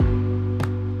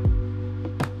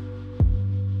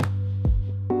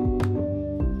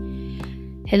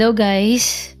Hello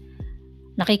guys!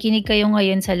 Nakikinig kayo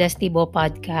ngayon sa Lestibo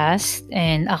Podcast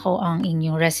and ako ang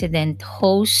inyong resident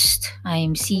host.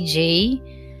 I'm CJ,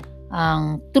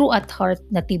 ang true at heart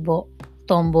na tibo,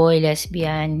 tomboy,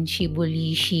 lesbian,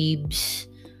 shibuli,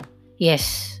 shibs.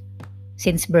 Yes,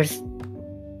 since birth,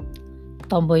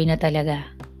 tomboy na talaga.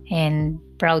 And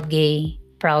proud gay,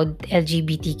 proud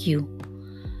LGBTQ.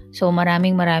 So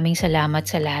maraming salamat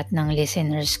sa lahat ng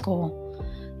listeners ko.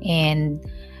 And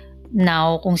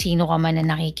now, kung sino ka man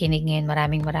na nakikinig ngayon,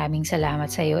 maraming salamat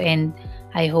sa iyo. And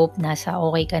I hope nasa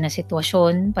okay ka na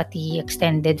sitwasyon, pati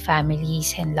extended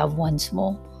families and loved ones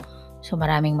mo. So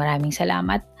maraming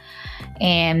salamat.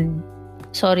 And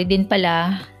sorry din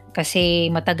pala kasi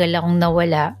matagal akong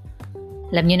nawala.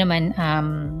 Alam niyo naman,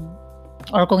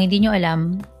 or kung hindi niyo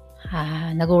alam,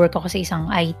 nag-work ako sa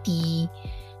isang IT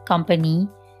company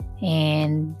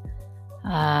and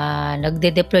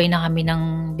nagde-deploy na kami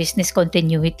ng business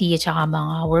continuity at saka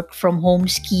mga work from home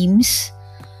schemes.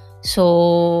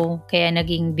 So, kaya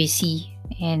naging busy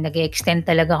and nag-extend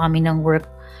talaga kami ng work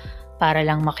para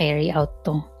lang ma-carry out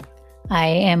to. I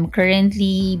am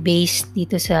currently based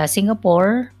dito sa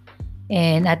Singapore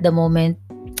and at the moment,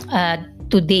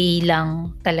 today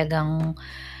lang talagang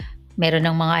meron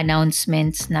ng mga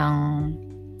announcements ng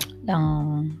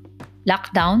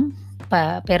lockdown.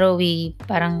 Pero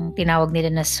parang tinawag nila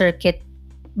na circuit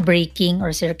breaking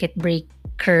or circuit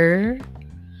breaker.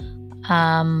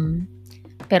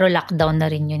 Pero lockdown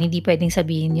na rin yun. Hindi pwedeng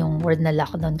sabihin yung word na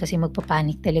lockdown kasi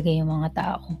magpapanik talaga yung mga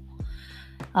tao.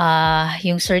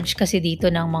 Yung surge kasi dito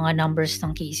ng mga numbers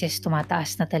ng cases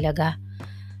tumataas na talaga.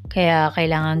 Kaya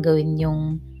kailangan gawin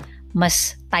yung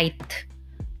mas tight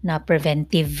na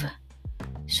preventive.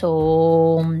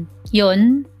 So,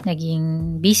 yun,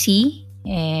 naging busy.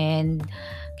 And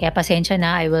kaya pasensya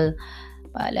na,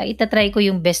 itatry ko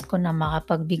yung best ko na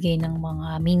makapagbigay ng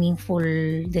mga meaningful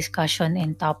discussion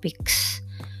and topics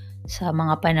sa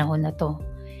mga panahon na to.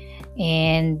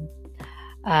 And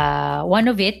one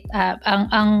of it,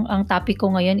 ang topic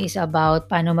ko ngayon is about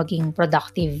paano maging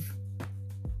productive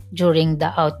during the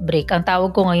outbreak. Ang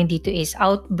tawag ko ngayon dito is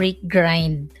outbreak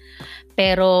grind.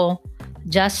 Pero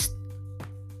just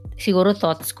siguro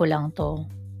thoughts ko lang to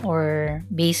or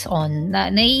based on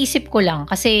naiisip ko lang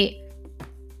kasi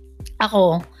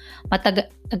ako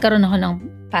nagkaroon ako ng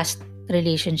past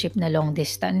relationship na long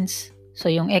distance. So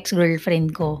yung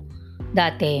ex-girlfriend ko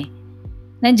dati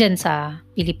nandyan sa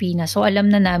Pilipinas. So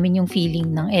alam na namin yung feeling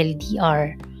ng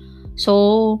LDR.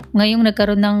 So ngayong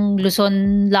nagkaroon ng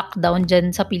Luzon lockdown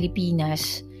dyan sa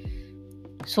Pilipinas.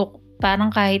 So parang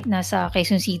kahit nasa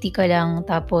Quezon City ka lang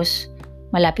tapos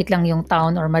malapit lang yung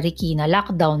town or Marikina,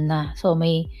 lockdown na. So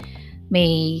may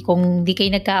kung di kayo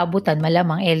nagkaabutan,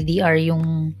 malamang LDR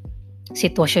yung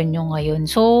sitwasyon nyo ngayon.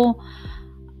 So,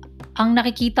 ang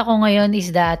nakikita ko ngayon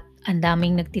is that ang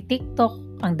daming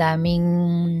nagti-TikTok, ang daming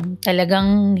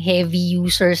talagang heavy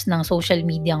users ng social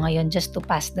media ngayon just to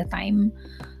pass the time.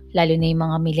 Lalo na yung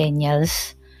mga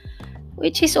millennials.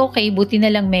 Which is okay, buti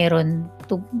na lang meron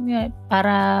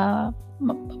para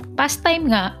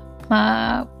pastime nga,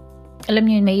 alam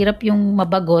niyo, mahirap yung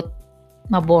mabagot,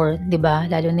 mabore, 'di ba?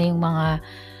 Lalo na yung mga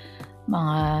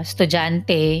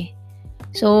estudyante.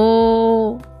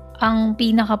 So, ang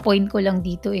pinaka point ko lang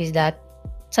dito is that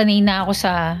sanay na ako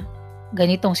sa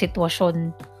ganitong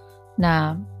sitwasyon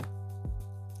na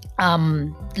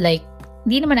like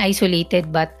hindi naman isolated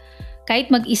but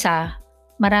kahit mag-isa,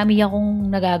 marami akong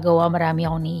nagagawa, marami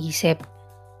akong niisip.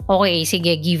 Okay,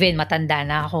 sige, given matanda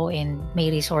na ako and may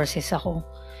resources ako.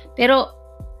 Pero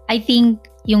I think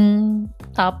yung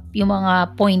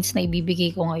mga points na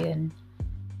ibibigay ko ngayon,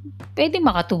 pwede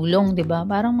makatulong, 'di ba?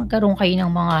 Parang magkaroon kayo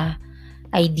ng mga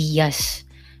ideas.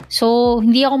 So,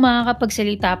 hindi ako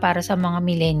makakapagsalita para sa mga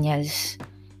millennials.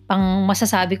 Pang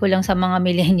masasabi ko lang sa mga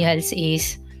millennials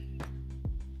is,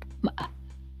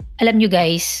 alam nyo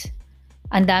guys,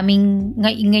 ang daming,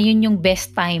 ngayon yung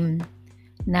best time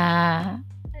na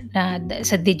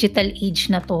sa digital age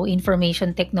na to,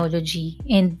 information technology,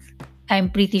 and I'm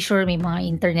pretty sure may mga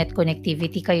internet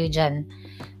connectivity kayo dyan.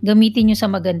 Gamitin nyo sa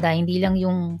maganda, hindi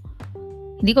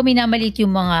ko minamalit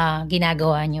yung mga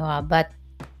ginagawa nyo but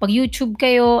pag YouTube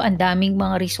kayo, ang daming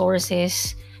mga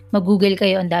resources, mag-Google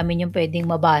kayo, ang daming yung pwedeng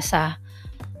mabasa.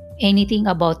 Anything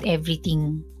about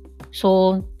everything.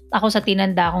 So, ako sa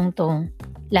tinanda kong to,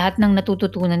 lahat ng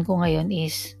natututunan ko ngayon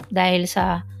is dahil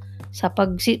sa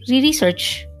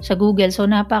pag-research sa Google. So,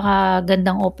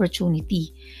 napakagandang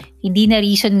opportunity. Hindi na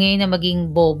reason ngayon na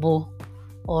maging bobo.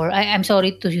 Or, I'm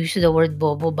sorry to use the word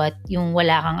bobo, but yung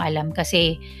wala kang alam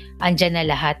kasi andyan na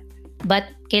lahat. But,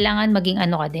 kailangan maging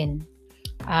ano ka din.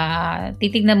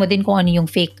 Titignan mo din kung ano yung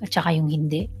fake at saka yung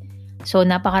hindi. So,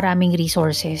 napakaraming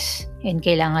resources and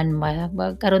kailangan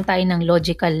magkaroon tayo ng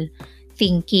logical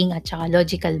thinking at saka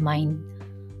logical mind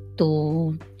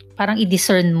to parang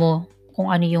i-discern mo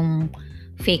kung ano yung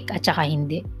fake at saka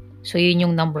hindi. So, yun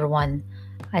yung number one.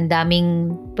 Ang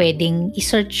daming pwedeng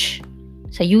i-search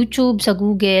sa YouTube, sa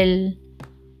Google,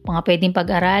 mga pwedeng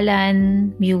pag-aralan,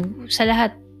 sa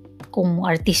lahat. Kung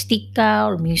artistic ka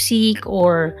or music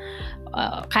or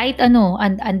kahit ano,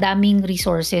 ang daming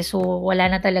resources. So,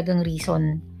 wala na talagang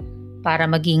reason para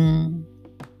maging,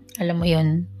 alam mo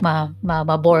yun,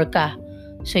 mabore ka.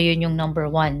 So, yun yung number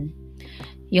one.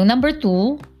 Yung number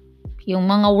two, yung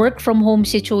mga work from home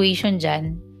situation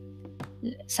dyan,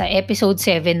 sa episode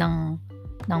 7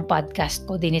 ng podcast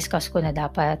ko, diniscuss ko na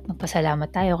dapat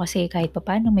magpasalamat tayo kasi kahit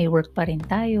papaano may work pa rin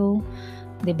tayo.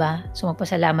 'Di ba? So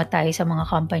magpasalamat tayo sa mga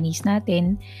companies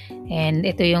natin and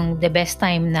ito yung the best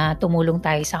time na tumulong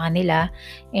tayo sa kanila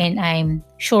and I'm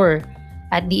sure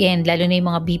at the end, lalo na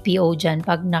yung mga BPO dyan,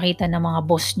 pag nakita ng mga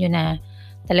boss nyo na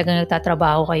talagang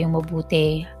nagtatrabaho kayong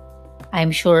mabuti,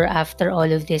 I'm sure after all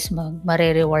of this,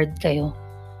 mare-reward kayo.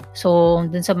 So,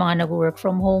 dun sa mga nag-work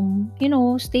from home,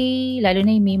 stay, lalo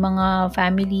na yung may mga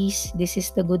families, this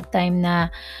is the good time na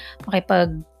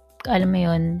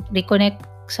reconnect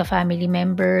sa family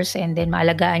members and then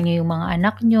maalagaan nyo yung mga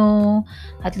anak nyo,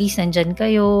 at least nandyan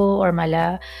kayo, or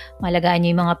maalagaan nyo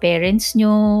yung mga parents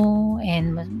nyo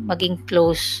and maging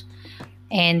close.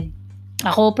 And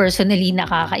ako personally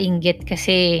nakakainggit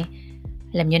kasi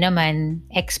alam nyo naman,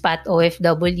 expat,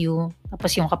 OFW,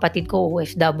 tapos yung kapatid ko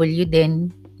OFW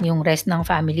din, yung rest ng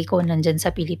family ko nandyan sa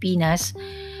Pilipinas.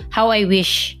 How I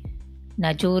wish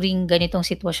na during ganitong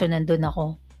sitwasyon nandun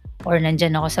ako or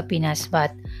nandyan ako sa Pinas,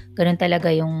 but ganun talaga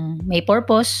yung may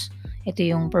purpose. Ito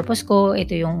yung purpose ko,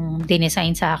 ito yung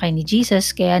dinesign sa akin ni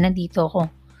Jesus, kaya nandito ako.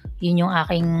 Yun yung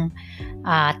aking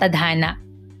tadhana.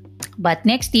 But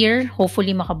next year,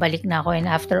 hopefully makabalik na ako and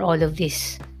after all of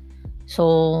this.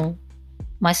 So,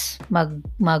 mas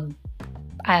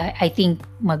I think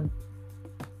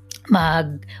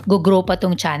mag-grow pa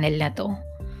tong channel na to.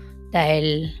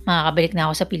 Dahil makakabalik na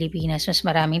ako sa Pilipinas, mas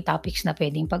maraming topics na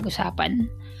pwedeng pag-usapan.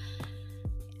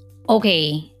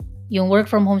 Okay, yung work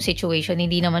from home situation,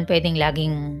 hindi naman pwedeng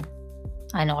laging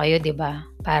kayo, 'di ba?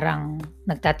 Parang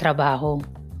nagtatrabaho.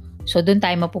 So doon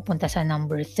tayo mapupunta sa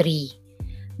number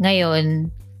 3. Ngayon,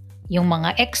 yung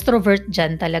mga extrovert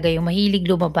dyan talaga, yung mahilig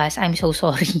lumabas, I'm so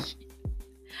sorry.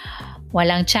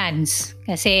 Walang chance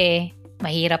kasi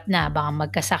mahirap na, baka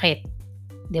magkasakit.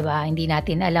 'Di ba? Hindi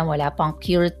natin alam, wala pang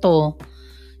cure to.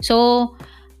 So,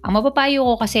 ang mapapayo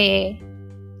ko kasi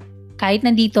kahit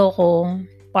nandito ako,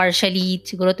 partially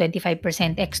siguro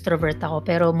 25% extrovert ako,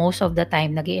 pero most of the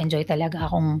time nag-i-enjoy talaga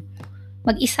akong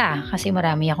mag-isa kasi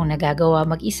marami akong nagagawa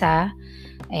mag-isa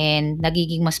and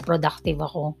nagiging mas productive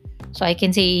ako. So I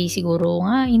can say siguro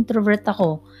introvert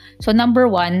ako. So number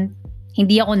 1,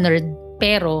 hindi ako nerd,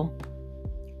 pero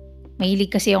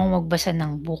mahilig kasi akong magbasa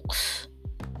ng books.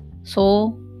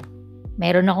 So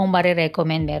meron akong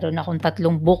marirecommend, meron akong 3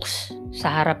 books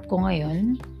sa harap ko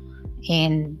ngayon.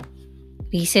 And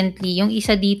recently, yung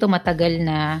isa dito matagal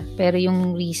na, pero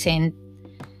yung recent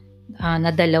na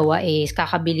 2 is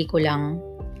kakabili ko lang.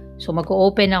 So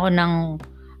mag-open ako ng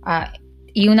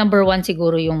yung number 1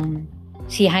 siguro yung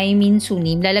si Haimin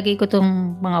Sunim. Lalagay ko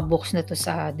tong mga books na to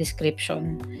sa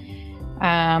description.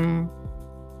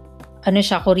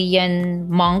 Siya, Korean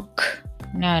monk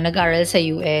na nag-aral sa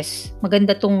US.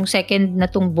 Maganda tong second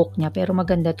na tong book niya, pero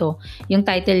maganda to. Yung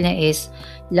title niya is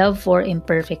Love for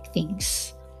Imperfect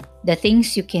Things. The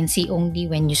Things You Can See Only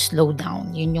When You Slow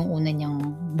Down. Yun yung una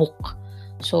niyang book.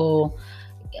 So,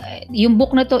 yung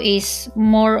book na to is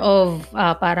more of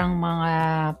parang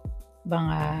mga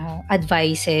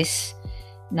advices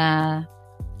na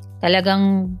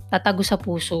talagang tatago sa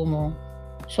puso mo.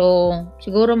 So,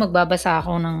 siguro magbabasa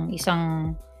ako ng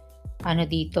isang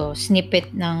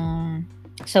snippet ng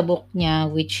sa book niya,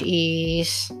 which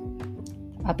is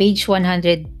page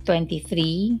 123.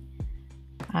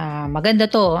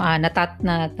 Maganda to,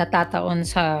 natataon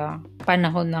sa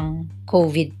panahon ng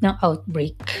COVID, ng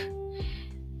outbreak.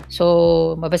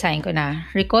 So, babasahin ko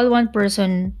na. Recall one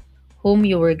person whom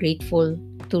you were grateful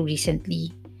to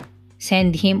recently.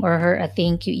 Send him or her a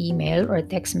thank you email or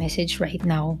text message right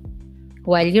now.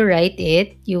 While you write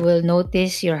it, you will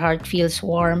notice your heart feels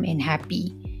warm and happy.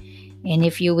 And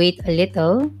if you wait a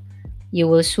little, you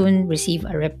will soon receive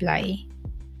a reply.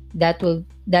 That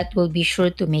will be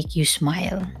sure to make you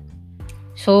smile.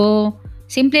 So,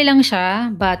 simple lang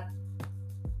siya, but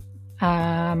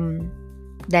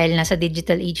dahil nasa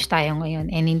digital age tayo ngayon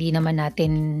and hindi naman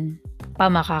natin pa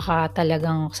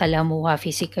makakatalagang salamuha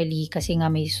physically kasi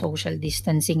nga may social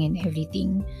distancing and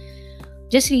everything.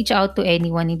 just reach out to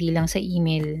anyone, hindi lang sa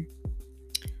email.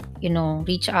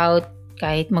 Reach out,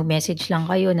 kahit mag-message lang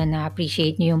kayo na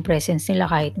na-appreciate nyo yung presence nila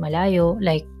kahit malayo,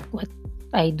 like what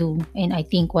I do, and I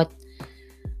think what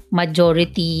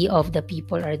majority of the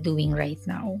people are doing right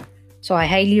now. So I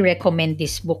highly recommend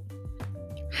this book,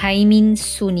 Haimin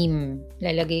Sunim.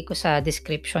 Lalagay ko sa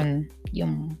description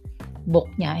yung book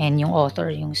niya and yung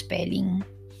author, yung spelling.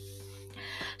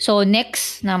 So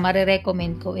next na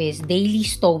marirecommend ko is Daily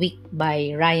Stoic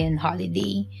by Ryan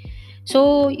Holiday.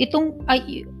 So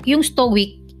yung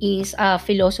Stoic is a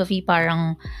philosophy,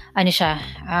 parang siya,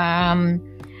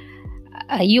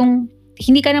 yung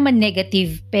hindi ka naman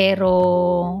negative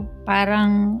pero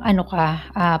parang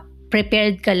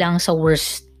prepared ka lang sa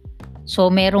worst.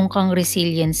 So meron kang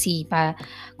resiliency pa.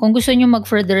 Kung gusto niyo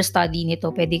mag-further study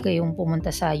nito, pwede kayong pumunta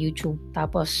sa YouTube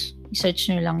tapos i-search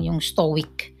niyo lang yung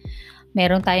Stoic.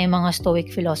 Meron tayong mga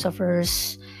Stoic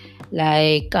philosophers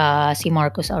like si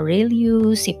Marcus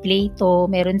Aurelius, si Plato.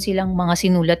 Meron silang mga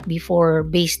sinulat before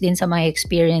based din sa mga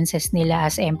experiences nila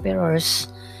as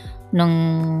emperors nung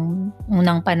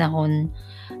unang panahon,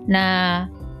 na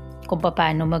kung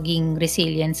paano maging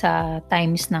resilient sa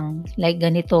times ng like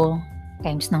ganito,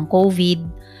 times ng COVID,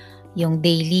 yung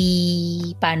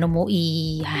daily, paano mo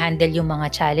i-handle yung mga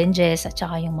challenges at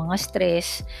saka yung mga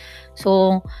stress.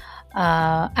 So,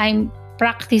 I'm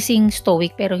practicing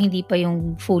Stoic pero hindi pa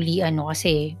yung fully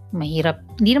kasi mahirap.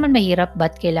 Hindi naman mahirap,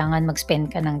 but kailangan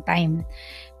mag-spend ka ng time.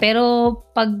 Pero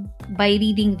pag by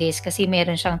reading this, kasi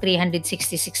meron siyang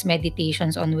 366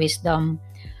 meditations on wisdom,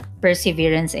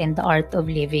 perseverance, and the art of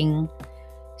living.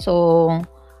 So,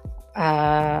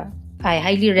 I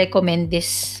highly recommend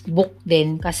this book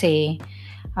din kasi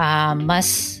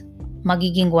mas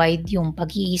magiging wide yung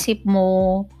pag-iisip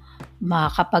mo,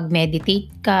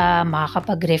 makakapag-meditate ka,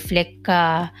 makakapag-reflect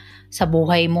ka sa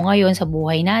buhay mo ngayon, sa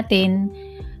buhay natin,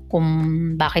 kung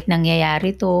bakit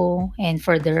nangyayari to, and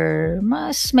further,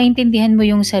 mas maintindihan mo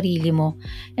yung sarili mo.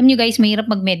 Alam nyo guys, mahirap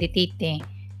mag-meditate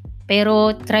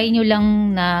pero try nyo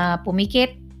lang na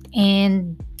pumikit,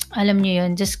 and alam nyo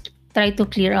yun, just try to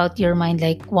clear out your mind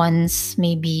like once,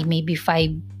 maybe 5,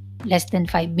 less than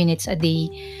 5 minutes a day.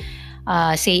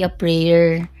 Say a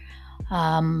prayer,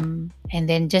 and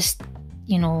then just,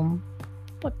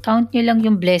 count nyo lang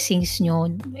yung blessings nyo.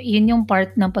 Yun yung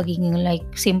part ng pagiging like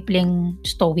simpleng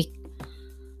Stoic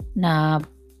na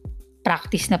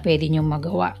practice na pwede nyo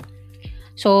magawa.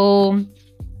 So,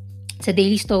 sa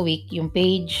Daily Stoic, yung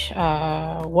page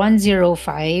 105,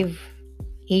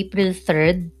 April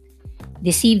 3rd,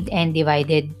 Deceived and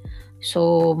Divided.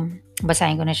 So,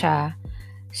 basahin ko na siya.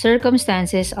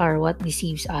 Circumstances are what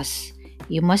deceives us.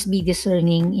 You must be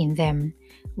discerning in them.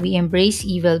 We embrace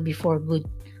evil before good.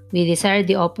 We desire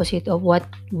the opposite of what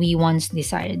we once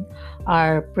desired.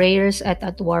 Our prayers at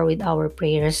war with our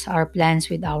prayers, our plans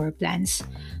with our plans.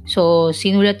 So,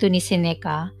 sinulat to ni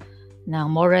Seneca ng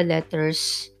Moral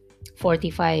Letters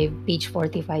 45, page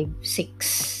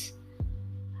 45-6.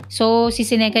 So, si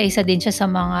Seneca, isa din siya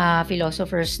sa mga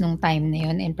philosophers nung time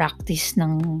na yun and practice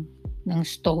ng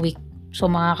Stoic. So,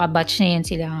 mga kabatch na yun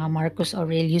sila Marcus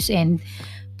Aurelius and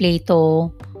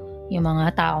Plato, yung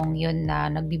mga taong yun na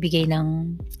nagbibigay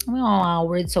ng mga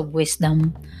words of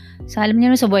wisdom. So, alam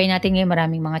niyo, sa buhay natin ngayon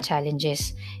maraming mga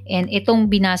challenges. And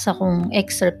itong binasa kong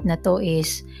excerpt na to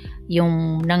is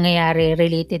yung nangyayari,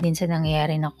 related din sa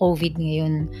nangyayari na COVID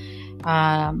ngayon.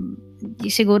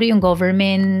 Siguro yung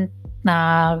government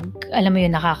na, alam mo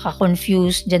yun,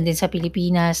 nakaka-confuse dyan din sa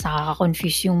Pilipinas,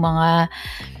 nakaka-confuse yung mga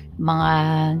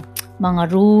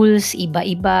rules,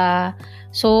 iba-iba.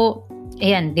 So,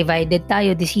 ayan, divided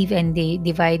tayo, deceive and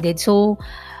divided. So,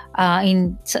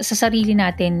 sa sarili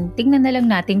natin, tingnan na lang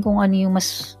natin kung ano yung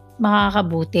mas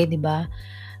makakabuti, di ba?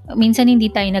 Minsan hindi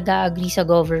tayo nag-agree sa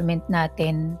government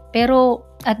natin. Pero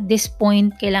at this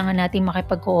point, kailangan natin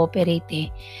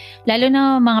makipag-cooperate Lalo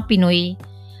na mga Pinoy,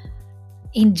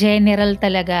 in general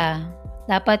talaga,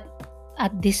 dapat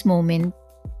at this moment,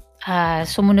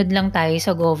 sumunod lang tayo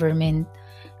sa government.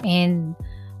 And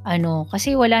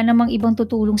kasi wala namang ibang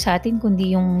tutulong sa atin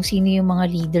kundi yung sino yung mga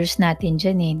leaders natin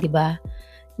dyan di ba?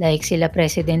 Like sila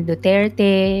President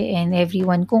Duterte and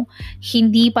everyone. Kung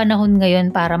hindi panahon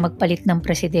ngayon para magpalit ng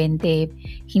presidente,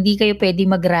 hindi kayo pwede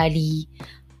mag-rally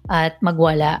at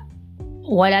magwala.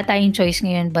 Wala tayong choice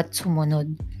ngayon but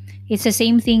sumunod. It's the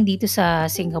same thing dito sa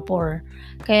Singapore.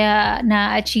 Kaya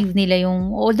na-achieve nila yung,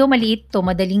 although maliit to,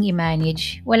 madaling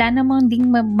i-manage. Wala namang ding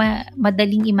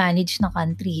madaling i-manage na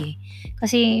country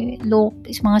Kasi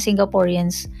mga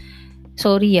Singaporeans,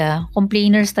 sorry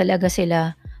complainers talaga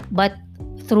sila. But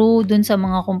through dun sa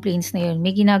mga complaints na yun,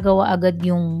 may ginagawa agad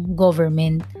yung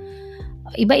government.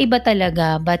 Iba-iba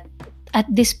talaga, but at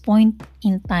this point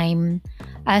in time,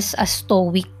 as a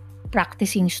stoic,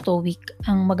 practicing stoic,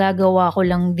 ang magagawa ko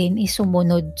lang din is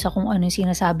sumunod sa kung ano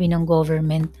sinasabi ng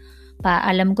government.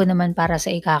 Alam ko naman para sa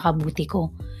ikakabuti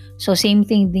ko. So same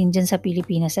thing din dyan sa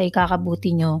Pilipinas, sa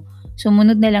ikakabuti nyo,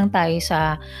 sumunod na lang tayo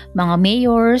sa mga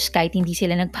mayors kahit hindi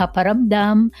sila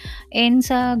nagpaparamdam, and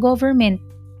sa government,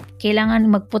 kailangan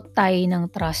magput tayo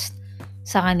ng trust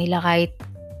sa kanila kahit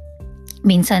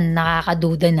minsan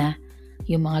nakakaduda na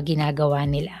yung mga ginagawa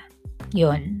nila.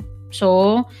 Yun.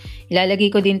 So, ilalagay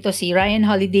ko din to si Ryan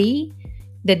Holiday,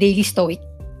 The Daily Stoic,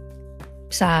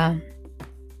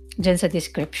 dyan sa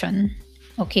description.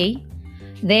 Okay?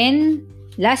 Then,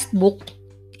 last book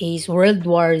is World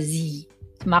War Z,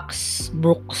 Max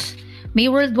Brooks. May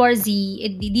World War Z,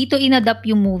 dito inadapt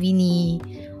yung movie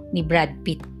ni Brad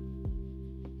Pitt.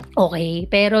 Okay,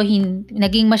 pero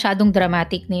naging masyadong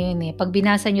dramatic na yun eh. Pag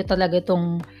binasa nyo talaga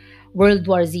tong World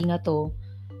War Z na to,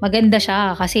 maganda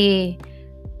siya kasi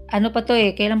ano pa to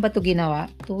eh, kailan pa to ginawa?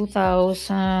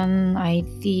 2000, I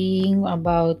think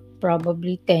about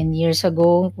probably 10 years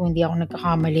ago kung hindi ako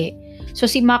nagkakamali. So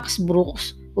si Max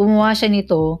Brooks, gumawa siya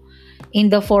nito in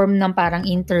the form ng parang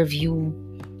interview.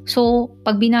 So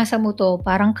pag binasa mo to,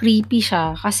 parang creepy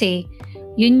siya kasi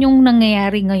yun yung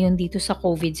nangyayari ngayon dito sa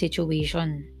COVID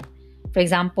situation. For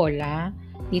example,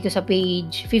 dito sa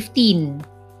page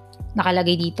 15,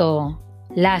 nakalagay dito,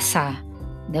 Lhasa,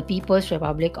 the People's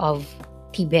Republic of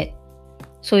Tibet.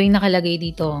 So yung nakalagay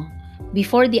dito,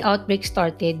 before the outbreak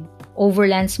started,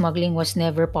 overland smuggling was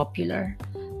never popular.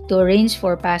 To arrange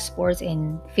for passports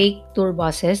and fake tour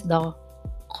buses, the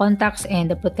contacts and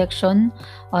the protection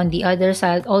on the other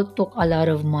side all took a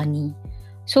lot of money.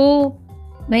 So,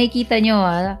 makikita nyo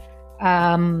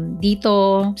dito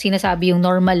sinasabi yung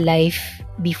normal life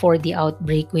before the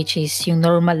outbreak, which is yung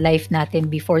normal life natin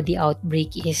before the outbreak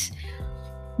is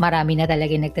marami na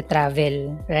talaga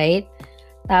nagta-travel, right?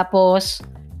 Tapos,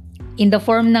 in the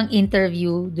form ng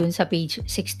interview dun sa page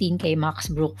 16 kay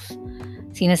Max Brooks,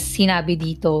 sinabi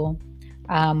dito,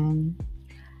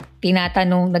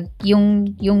 tinatanong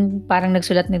yung parang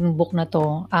nagsulat ng book na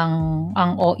to,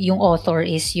 yung author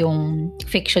is yung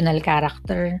fictional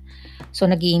character. So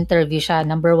nag-i-interview siya.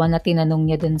 Number 1 na tinanong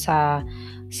niya dun sa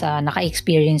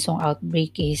naka-experience ng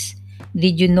outbreak is,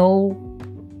 did you know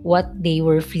what they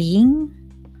were fleeing?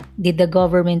 Did the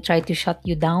government try to shut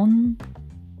you down?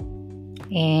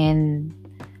 And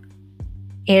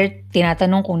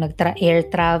tinatanong kung air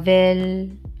travel,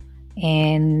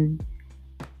 and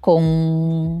kung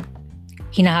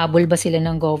hinahabol ba sila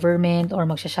ng government or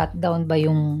magsha-shutdown ba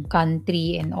yung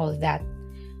country and all that.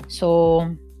 So,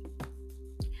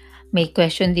 may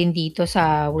question din dito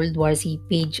sa World War Z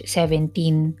page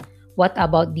 17. What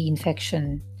about the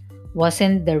infection?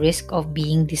 Wasn't the risk of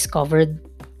being discovered?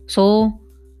 So,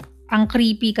 ang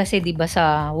creepy kasi 'di ba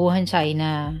sa Wuhan,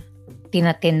 China,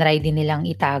 tinatenry din nilang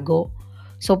itago.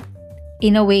 So,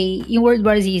 in a way, yung World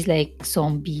War Z is like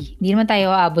zombie. Hindi naman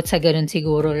tayo aabot sa ganun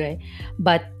siguro, right?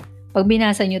 But, pag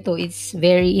binasa nyo to, it's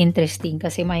very interesting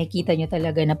kasi makikita nyo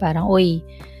talaga na parang,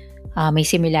 may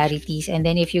similarities. And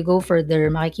then, if you go further,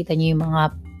 makikita nyo yung mga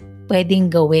pwedeng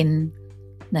gawin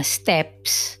na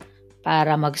steps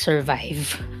para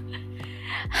mag-survive.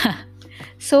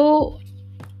 So,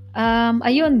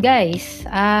 ayun guys.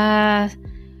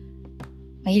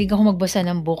 Mahilig ako magbasa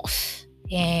ng books.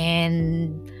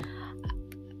 And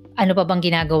ano pa bang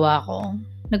ginagawa ko?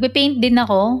 Nagpe-paint din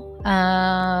ako.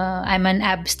 I'm an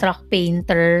abstract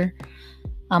painter.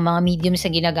 Ang mga mediums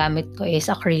na ginagamit ko is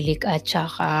acrylic at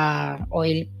saka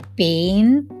oil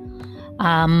paint.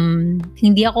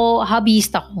 Hindi ako,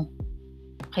 hobbyist ako.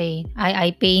 Okay?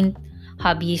 I paint,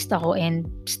 hobbyist ako and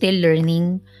still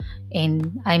learning.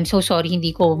 And I'm so sorry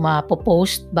hindi ko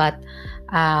mapopost, but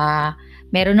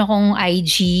meron akong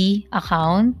IG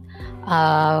account.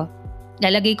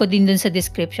 Lalagay ko din dun sa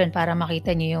description para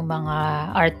makita niyo yung mga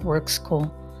artworks ko.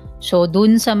 So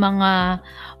dun sa mga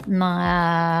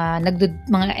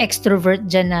extrovert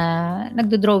dyan na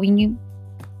nagdo-drawing, yung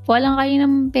walang kayo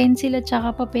ng pencil at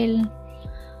saka papel,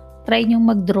 try nyo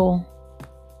mag-draw,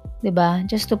 'di ba?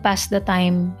 Just to pass the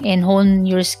time and hone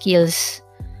your skills,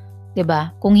 'di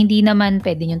ba? Kung hindi naman,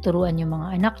 pwede nyo turuan yung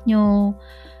mga anak nyo,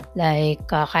 like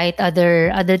kahit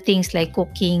other things like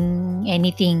cooking,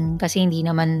 anything, kasi hindi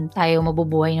naman tayo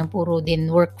mabubuhay ng puro din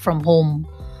work from home.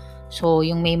 So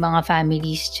yung may mga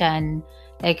families dyan,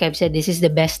 like I've said, this is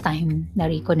the best time na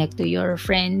reconnect to your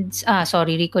friends,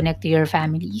 reconnect to your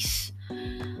families.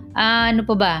 Ano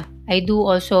pa ba? I do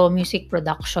also music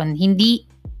production. Hindi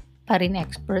pa rin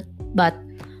expert, but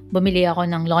bumili ako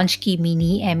ng Launchkey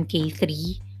Mini MK3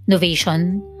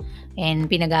 Novation. and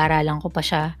pinag-aaralan ko pa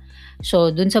siya.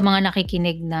 So, dun sa mga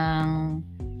nakikinig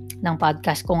ng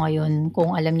podcast ko ngayon,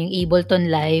 kung alam niyo yung Ableton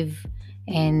Live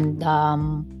and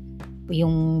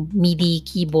yung MIDI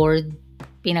keyboard,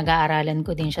 pinag-aaralan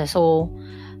ko din siya. So,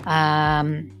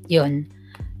 yun.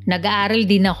 Nag-aaral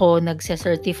din ako,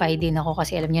 nagse-certify din ako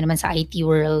kasi alam niyo naman sa IT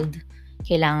world,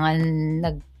 kailangan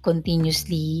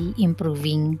nag-continuously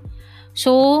improving.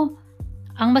 So,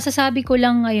 ang masasabi ko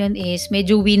lang ngayon is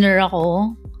medyo winner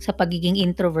ako sa pagiging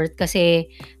introvert kasi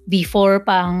before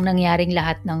pang nangyaring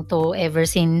lahat ng to, ever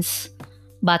since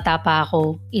bata pa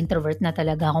ako, introvert na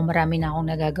talaga ako. Marami na akong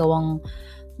nagagawang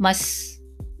mas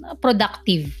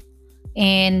productive.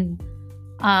 And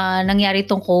nangyari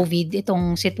itong COVID,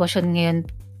 itong sitwasyon ngayon,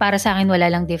 para sa akin wala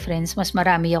lang difference, mas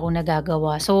marami akong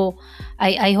nagagawa. So,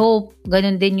 I hope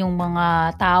ganun din yung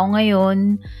mga tao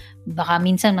ngayon. Baka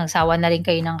minsan magsawa na rin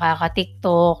kayo ng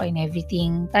kaka-TikTok and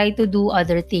everything. Try to do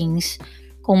other things.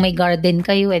 Kung may garden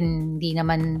kayo and di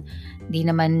naman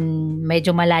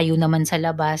medyo malayo naman sa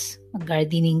labas,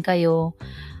 mag-gardening kayo.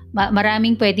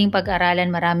 Maraming pwedeng pag-aralan,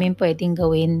 maraming pwedeng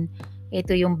gawin.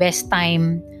 Ito yung best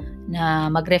time na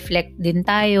mag-reflect din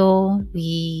tayo.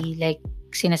 Like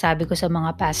sinasabi ko sa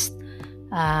mga past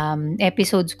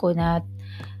episodes ko na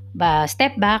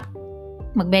step back,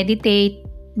 mag-meditate,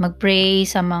 mag-pray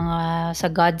sa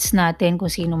gods natin,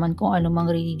 kung sino man, kung ano mang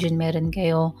religion meron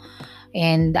kayo,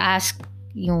 and ask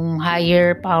yung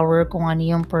higher power kung ano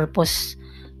yung purpose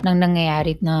ng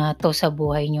nangyayari na to sa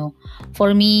buhay nyo.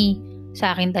 For me,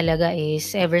 sa akin talaga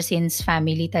is ever since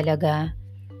family talaga,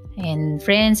 and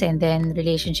friends, and then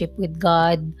relationship with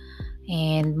God,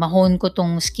 and mahon ko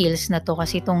tong skills na to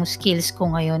kasi tong skills ko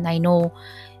ngayon, I know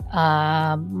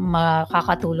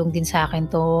makakatulong din sa akin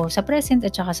to sa present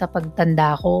at saka sa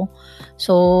pagtanda ko.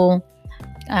 So,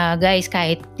 guys,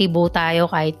 kahit tibo tayo,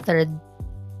 kahit third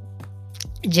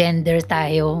gender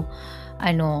tayo,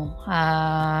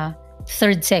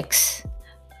 third sex,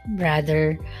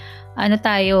 rather,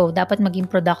 tayo, dapat maging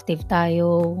productive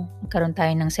tayo, magkaroon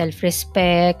tayo ng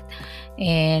self-respect,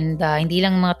 and hindi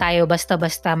lang mga tayo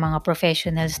basta-basta mga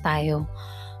professionals tayo.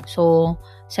 So,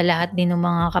 sa lahat din ng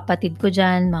mga kapatid ko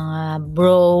dyan, mga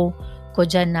bro ko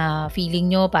dyan na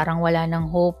feeling nyo parang wala ng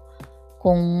hope,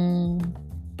 kung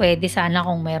pwede sana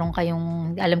kung meron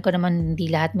kayong, alam ko naman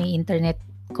hindi lahat may internet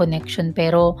connection,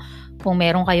 pero kung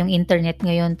meron kayong internet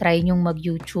ngayon, try nyong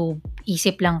mag-YouTube.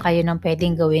 Isip lang kayo ng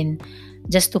pwedeng gawin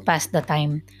just to pass the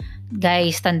time.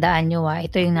 Guys, tandaan nyo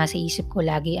ito yung nasa isip ko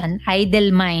lagi. An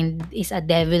idle mind is a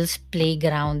devil's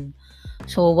playground.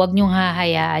 So, wag nyong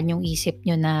hahayaan yung isip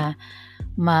nyo na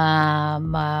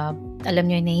alam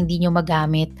nyo na hindi nyo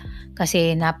magamit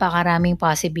kasi napakaraming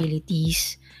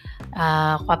possibilities.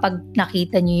 Kapag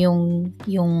nakita nyo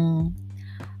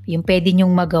yung pwede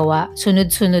nyong magawa,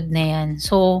 sunod-sunod na yan.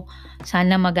 So,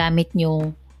 sana magamit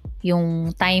nyo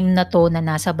yung time na to na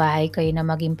nasa bahay kayo na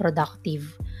maging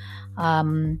productive.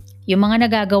 Yung mga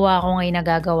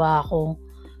nagagawa ko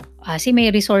kasi may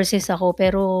resources ako,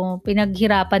 pero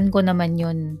pinaghirapan ko naman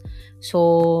yun.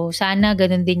 So, sana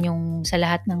ganun din yung sa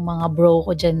lahat ng mga bro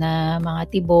ko dyan na mga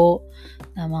tibo,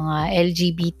 na mga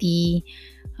LGBT.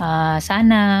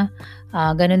 Sana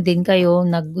ganun din kayo.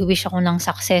 Nag-wish ako ng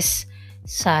success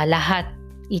sa lahat,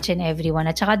 each and everyone.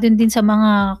 At saka dun din sa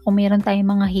mga, kung meron tayong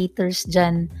mga haters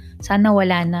dyan, sana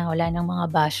wala ng mga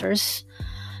bashers.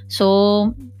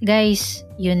 So, guys,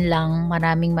 yun lang.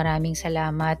 Maraming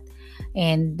salamat.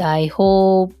 And I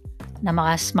hope na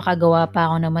makagawa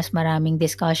pa ako ng mas maraming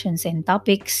discussions and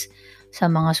topics sa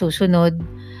mga susunod.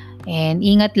 And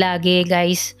ingat lagi,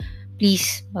 guys.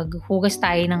 Please, maghugas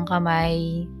tayo ng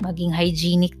kamay. Maging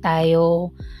hygienic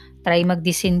tayo. Try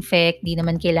mag-disinfect. Di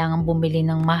naman kailangan bumili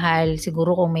ng mahal.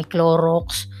 Siguro kung may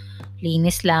Clorox,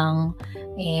 linis lang.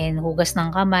 And hugas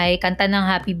ng kamay. Kanta ng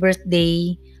happy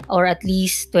birthday. Or at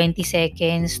least 20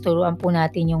 seconds. Turuan po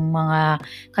natin yung mga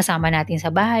kasama natin sa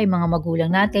bahay, mga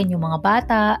magulang natin, yung mga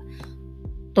bata.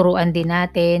 Turuan din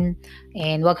natin.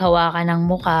 And wag hawakan ng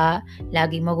muka.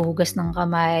 Laging maghuhugas ng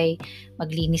kamay.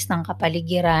 Maglinis ng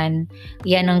kapaligiran.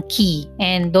 Yan ang key.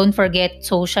 And don't forget,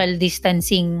 social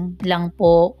distancing lang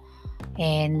po.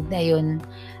 And ayun,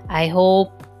 I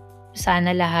hope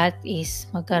sana lahat is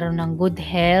magkaroon ng good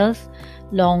health,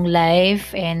 long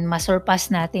life, and masurpass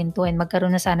natin to, and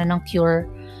magkaroon na sana ng cure.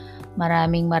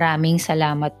 Maraming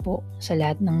salamat po sa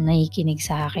lahat ng nakikinig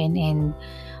sa akin. And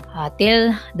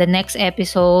till the next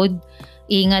episode,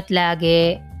 ingat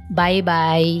lagi.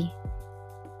 Bye-bye.